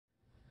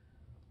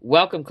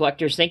Welcome,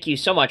 collectors. Thank you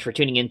so much for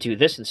tuning into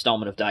this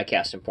installment of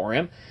Diecast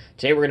Emporium.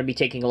 Today we're going to be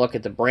taking a look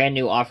at the brand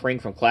new offering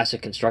from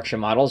Classic Construction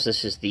Models.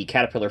 This is the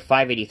Caterpillar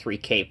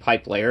 583K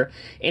Pipelayer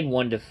in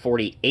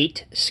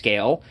 1:48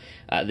 scale.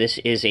 This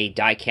is a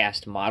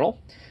diecast model.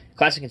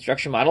 Classic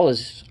Construction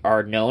Models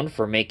are known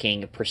for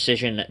making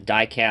precision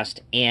diecast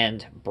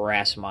and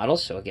brass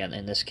models. So again,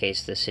 in this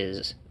case, this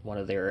is one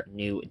of their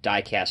new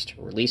diecast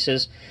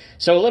releases.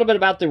 So a little bit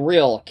about the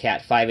real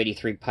Cat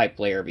 583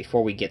 Pipelayer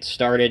before we get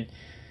started.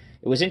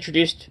 It was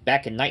introduced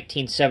back in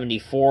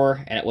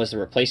 1974, and it was the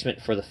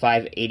replacement for the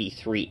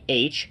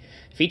 583H.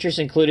 Features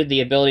included the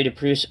ability to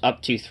produce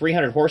up to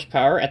 300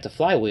 horsepower at the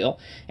flywheel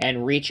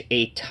and reach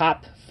a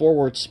top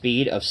forward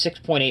speed of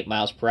 6.8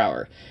 miles per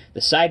hour.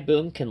 The side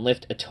boom can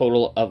lift a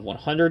total of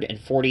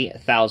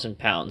 140,000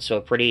 pounds, so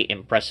a pretty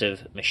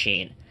impressive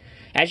machine.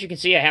 As you can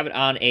see, I have it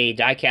on a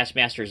Diecast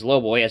Masters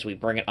lowboy as we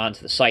bring it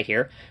onto the site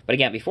here. But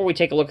again, before we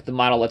take a look at the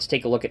model, let's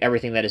take a look at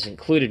everything that is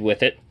included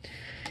with it.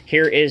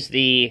 Here is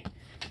the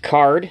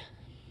card,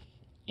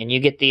 and you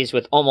get these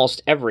with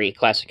almost every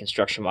Classic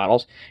Construction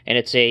Models, and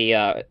it's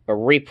a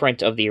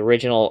reprint of the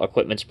original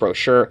equipment's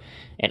brochure,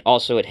 and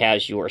also it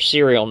has your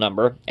serial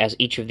number, as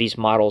each of these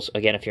models,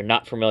 again, if you're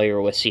not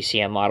familiar with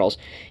CCM models,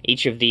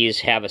 each of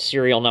these have a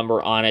serial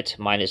number on it.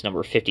 Mine is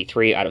number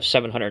 53 out of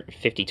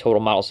 750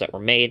 total models that were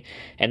made,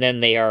 and then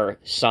they are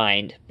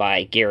signed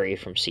by Gary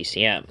from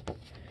CCM.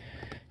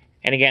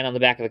 And again, on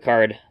the back of the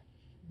card,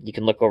 you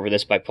can look over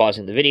this by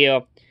pausing the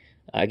video.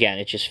 Again,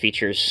 it just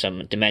features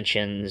some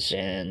dimensions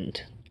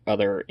and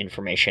other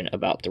information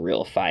about the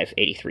real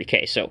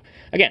 583K. So,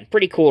 again,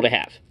 pretty cool to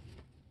have.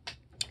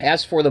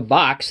 As for the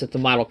box that the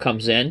model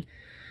comes in,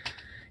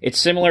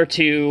 it's similar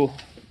to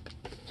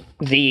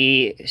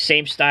the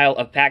same style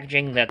of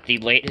packaging that the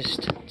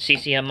latest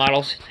CCM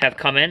models have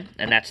come in,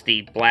 and that's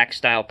the black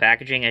style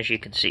packaging, as you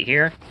can see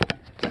here.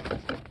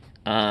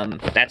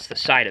 That's the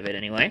side of it,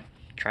 anyway.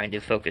 Trying to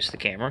focus the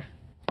camera.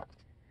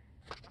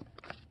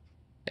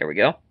 There we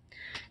go.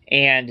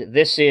 And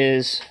this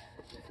is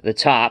the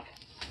top.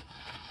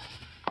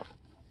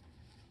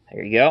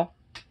 There you go.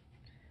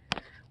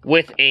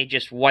 With a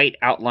just white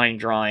outline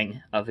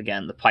drawing of,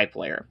 again, the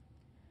Pipelayer.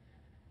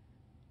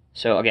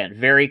 So, again,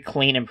 very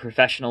clean and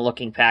professional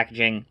looking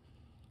packaging.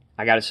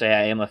 I gotta say,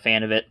 I am a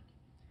fan of it.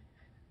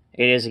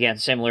 It is, again,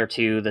 similar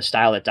to the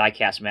style that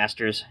Diecast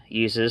Masters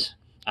uses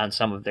on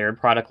some of their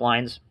product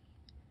lines.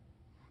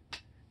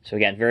 So,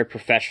 again, very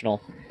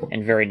professional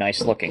and very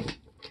nice looking.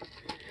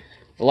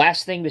 The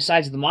last thing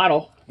besides the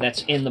model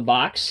that's in the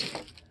box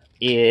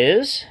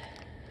is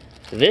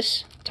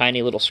this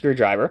tiny little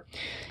screwdriver,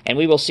 and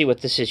we will see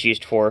what this is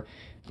used for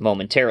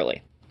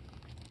momentarily.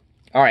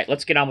 All right,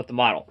 let's get on with the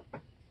model.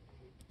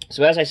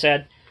 So as I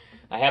said,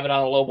 I have it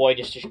on a lowboy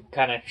just to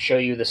kind of show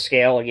you the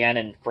scale again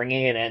and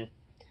bringing it in.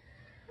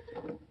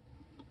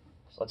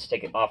 So let's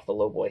take it off the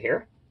lowboy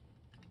here.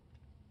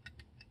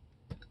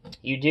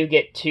 You do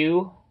get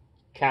two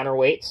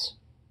counterweights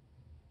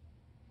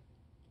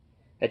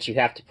that you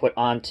have to put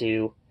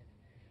onto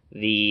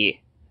the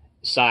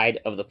side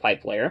of the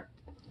Pipelayer.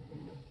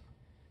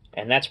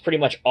 And that's pretty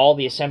much all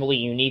the assembly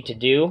you need to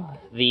do.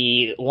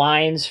 The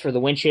lines for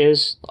the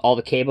winches, all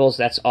the cables,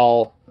 that's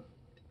all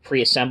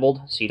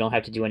pre-assembled, so you don't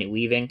have to do any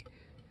weaving.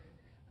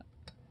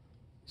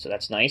 So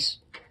that's nice.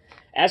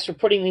 As for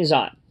putting these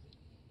on,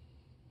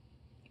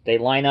 they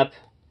line up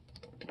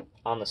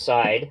on the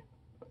side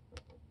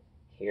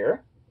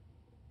here.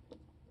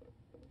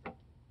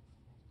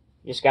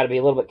 You just got to be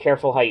a little bit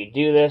careful how you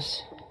do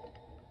this.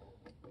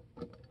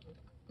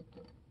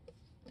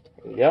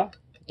 There you go.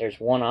 There's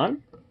one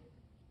on.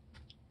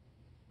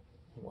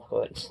 We'll go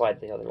ahead and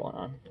slide the other one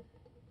on.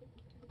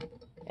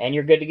 And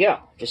you're good to go,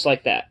 just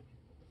like that.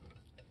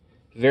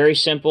 Very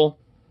simple.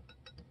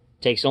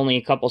 Takes only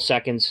a couple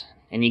seconds,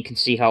 and you can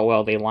see how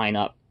well they line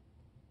up.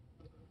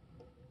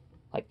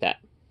 Like that.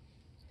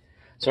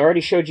 So I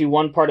already showed you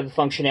one part of the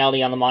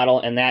functionality on the model,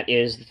 and that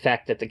is the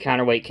fact that the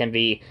counterweight can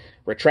be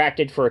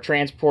retracted for a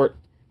transport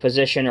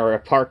position or a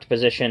parked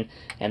position,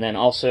 and then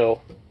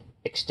also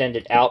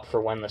extended out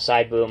for when the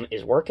side boom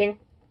is working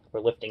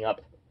or lifting up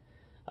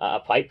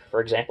a pipe,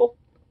 for example.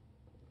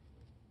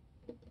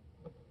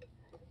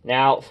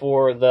 Now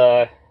for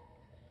the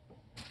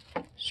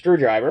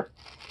screwdriver.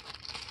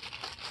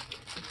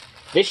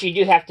 This you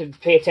do have to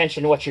pay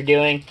attention to what you're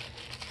doing,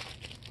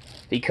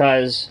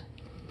 because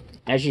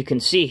as you can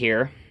see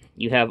here,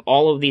 you have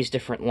all of these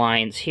different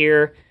lines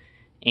here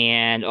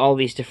and all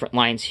these different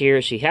lines here,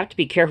 so you have to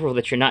be careful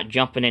that you're not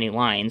jumping any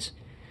lines.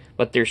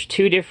 But there's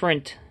two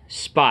different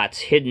spots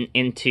hidden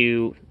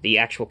into the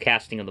actual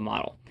casting of the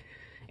model.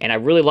 And I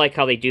really like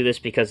how they do this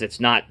because it's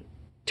not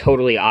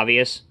totally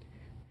obvious.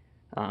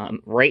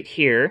 Right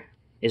here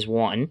is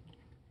one,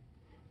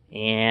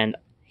 and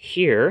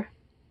here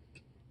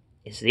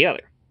is the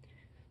other.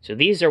 So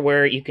these are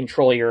where you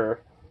control your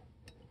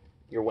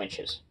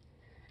winches.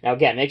 Now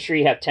again, make sure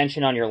you have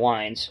tension on your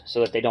lines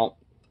so that they don't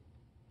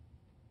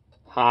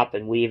hop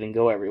and weave and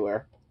go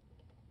everywhere.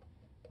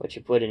 But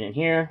you put it in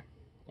here,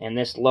 and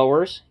this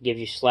lowers, gives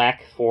you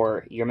slack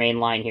for your main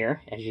line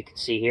here, as you can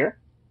see here.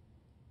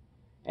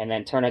 and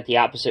then turn it the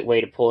opposite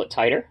way to pull it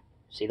tighter.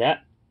 See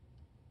that?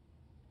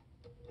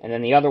 And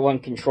then the other one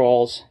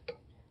controls,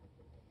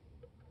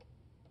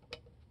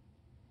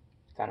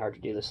 kind of hard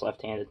to do this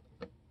left-handed,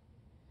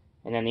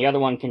 and then the other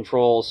one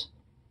controls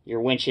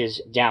your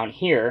winches down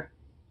here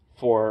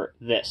for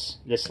this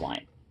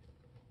line.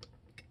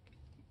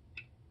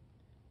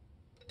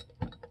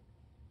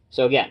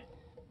 So again,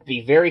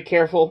 be very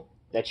careful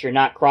that you're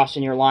not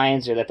crossing your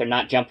lines or that they're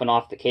not jumping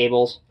off the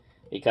cables,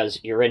 because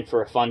you're in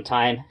for a fun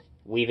time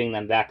weaving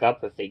them back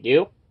up if they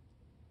do.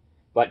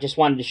 But just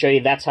wanted to show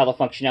you that's how the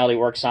functionality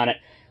works on it.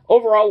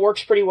 Overall,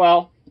 works pretty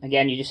well.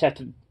 Again, you just have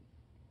to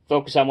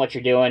focus on what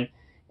you're doing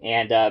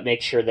and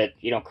make sure that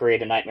you don't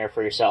create a nightmare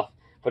for yourself.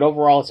 But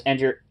overall, it's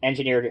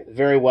engineered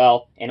very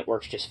well, and it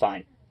works just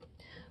fine.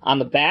 On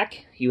the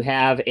back, you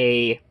have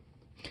a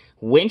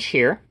winch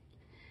here,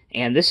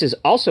 and this is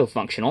also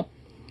functional.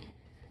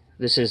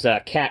 This is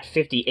a Cat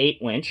 58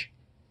 winch.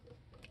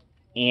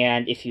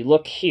 And if you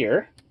look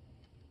here,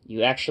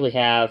 you actually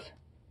have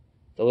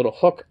the little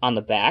hook on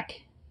the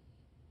back.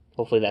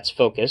 Hopefully that's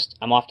focused.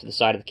 I'm off to the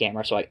side of the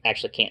camera, so I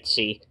actually can't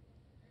see.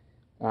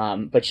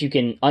 But you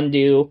can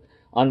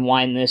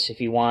unwind this if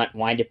you want,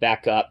 wind it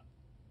back up.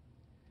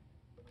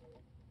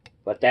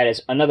 But that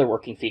is another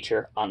working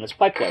feature on this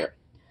Pipelayer.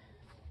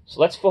 So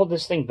let's fold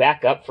this thing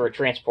back up for a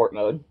transport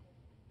mode.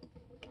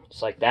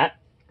 Just like that.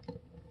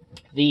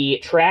 The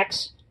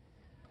tracks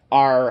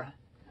are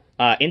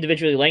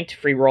individually linked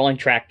free rolling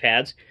track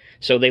pads,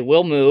 so they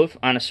will move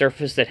on a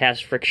surface that has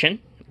friction,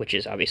 which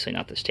is obviously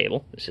not this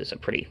table. This is a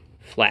pretty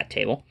flat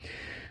table.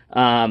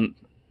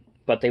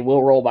 But they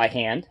will roll by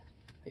hand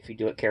if you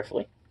do it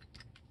carefully.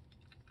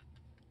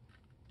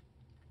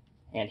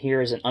 And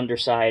here is an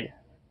underside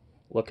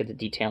look at the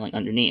detailing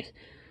underneath.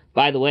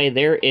 By the way,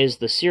 there is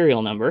the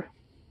serial number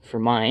for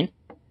mine,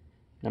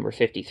 number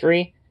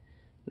 53.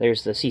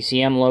 There's the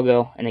CCM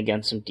logo, and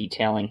again, some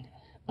detailing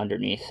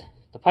underneath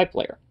the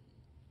Pipelayer.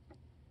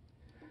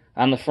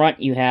 On the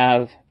front, you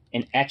have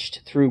an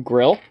etched-through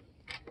grill,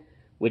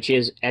 which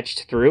is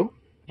etched through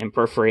and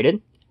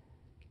perforated.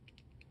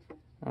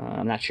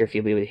 I'm not sure if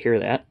you'll be able to hear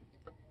that.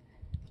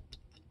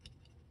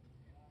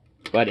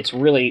 But it's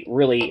really,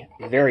 really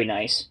very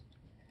nice.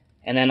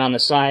 And then on the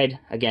side,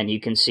 again, you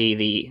can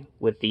see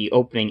with the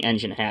opening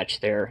engine hatch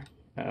there,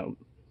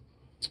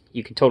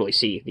 you can totally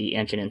see the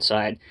engine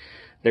inside.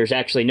 There's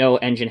actually no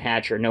engine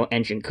hatch or no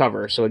engine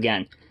cover, so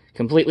again,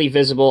 completely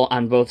visible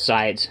on both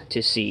sides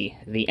to see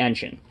the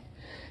engine.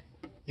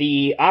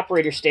 The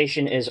operator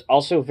station is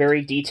also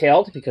very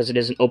detailed because it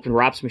is an open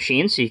ROPS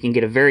machine, so you can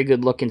get a very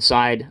good look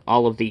inside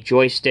all of the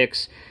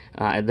joysticks.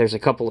 There's a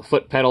couple of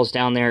foot pedals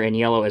down there in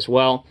yellow as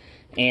well,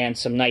 and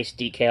some nice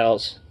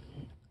decals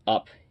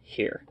up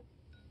here.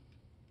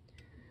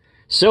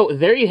 So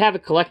there you have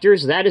it,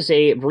 collectors. That is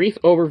a brief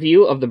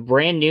overview of the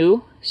brand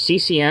new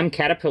CCM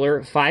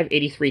Caterpillar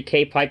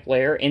 583K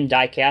Pipelayer in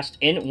diecast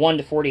in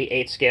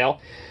 1:48 scale.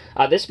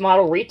 This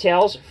model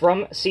retails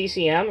from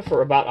CCM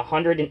for about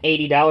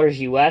 $180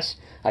 US.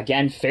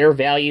 Again, fair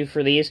value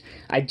for these.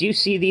 I do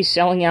see these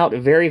selling out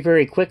very,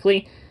 very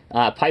quickly.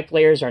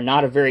 Pipelayers are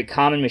not a very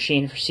common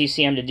machine for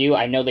CCM to do.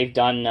 I know they've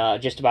done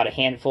just about a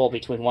handful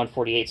between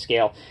 1:48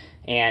 scale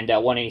and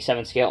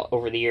 187 scale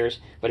over the years.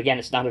 But again,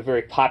 it's not a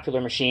very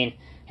popular machine,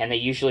 and they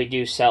usually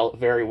do sell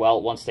very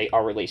well once they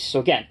are released. So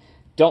again,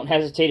 don't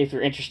hesitate if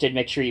you're interested.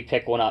 Make sure you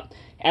pick one up.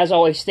 As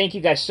always, thank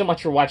you guys so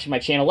much for watching my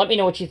channel. Let me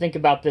know what you think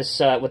about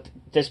this with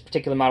this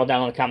particular model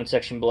down in the comment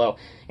section below.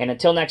 And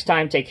until next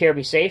time, take care,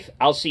 be safe.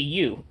 I'll see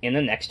you in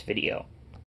the next video.